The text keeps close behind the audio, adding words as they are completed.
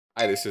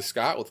Hi, this is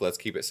Scott with Let's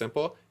Keep It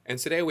Simple, and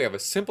today we have a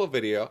simple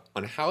video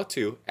on how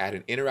to add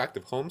an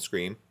interactive home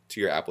screen to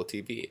your Apple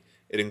TV.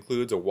 It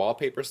includes a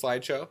wallpaper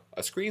slideshow,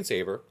 a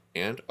screensaver,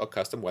 and a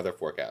custom weather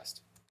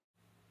forecast.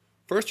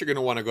 First, you're going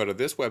to want to go to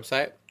this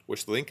website,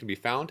 which the link can be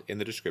found in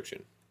the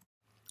description,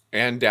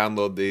 and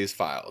download these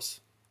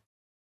files.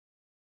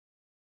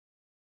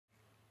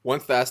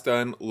 Once that's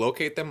done,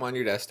 locate them on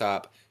your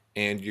desktop,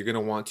 and you're going to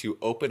want to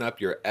open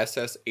up your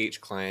SSH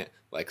client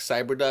like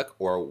CyberDuck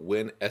or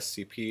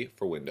WinSCP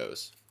for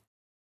Windows.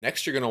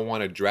 Next, you're going to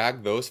want to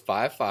drag those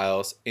 5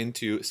 files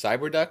into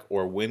CyberDuck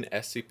or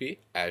WinSCP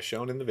as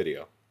shown in the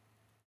video.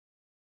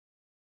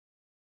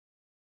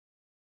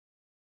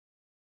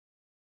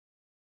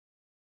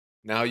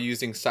 Now,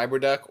 using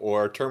CyberDuck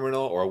or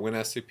Terminal or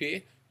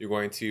WinSCP, you're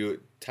going to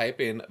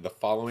type in the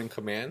following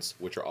commands,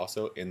 which are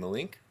also in the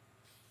link.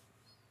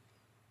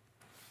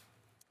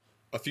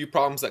 A few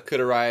problems that could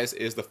arise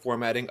is the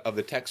formatting of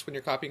the text when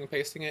you're copying and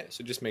pasting it,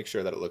 so just make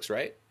sure that it looks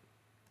right.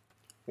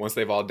 Once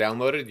they've all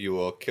downloaded, you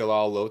will kill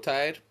all low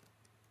tide,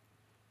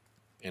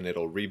 and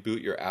it'll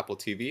reboot your Apple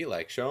TV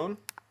like shown.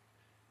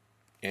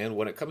 And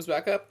when it comes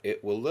back up,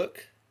 it will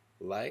look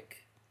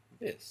like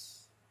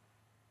this.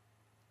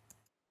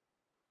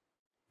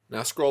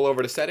 Now scroll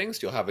over to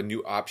settings. You'll have a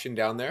new option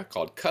down there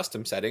called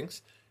custom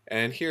settings,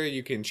 and here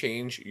you can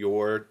change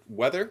your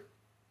weather.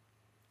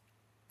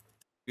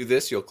 Do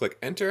this, you'll click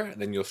enter,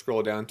 and then you'll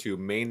scroll down to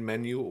main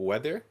menu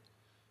weather,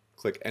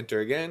 click enter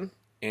again,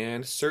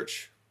 and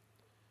search,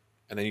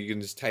 and then you can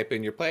just type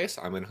in your place.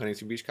 I'm in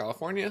Huntington Beach,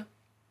 California.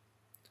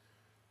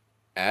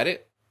 Add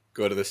it,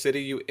 go to the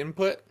city you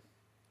input,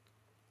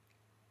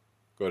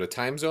 go to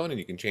time zone, and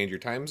you can change your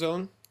time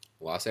zone.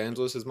 Los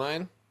Angeles is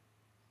mine,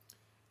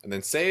 and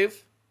then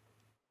save,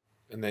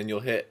 and then you'll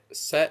hit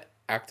set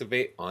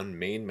activate on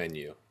main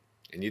menu,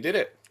 and you did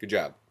it. Good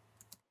job.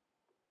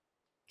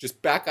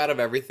 Just back out of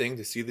everything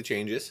to see the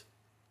changes.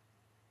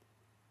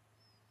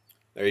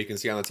 There you can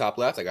see on the top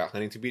left, I got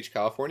Huntington Beach,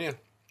 California.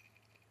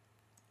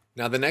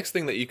 Now the next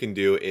thing that you can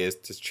do is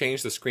to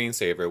change the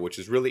screensaver, which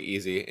is really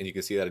easy, and you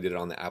can see that I did it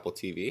on the Apple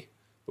TV.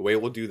 The way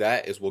we'll do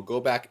that is we'll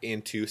go back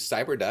into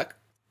CyberDuck,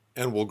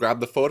 and we'll grab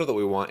the photo that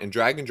we want and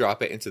drag and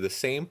drop it into the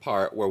same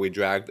part where we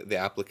dragged the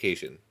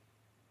application.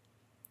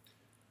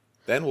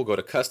 Then we'll go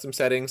to Custom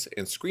Settings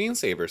and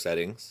Screensaver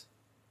Settings,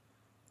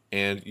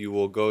 and you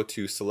will go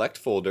to Select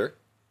Folder.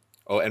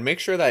 Oh, and make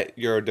sure that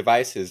your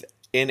device is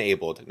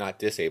enabled, not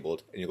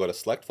disabled. And you go to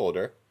Select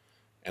Folder,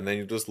 and then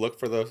you just look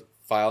for the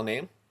file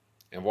name,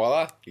 and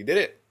voila, you did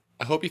it.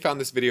 I hope you found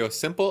this video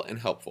simple and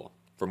helpful.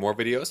 For more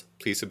videos,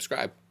 please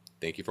subscribe.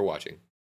 Thank you for watching.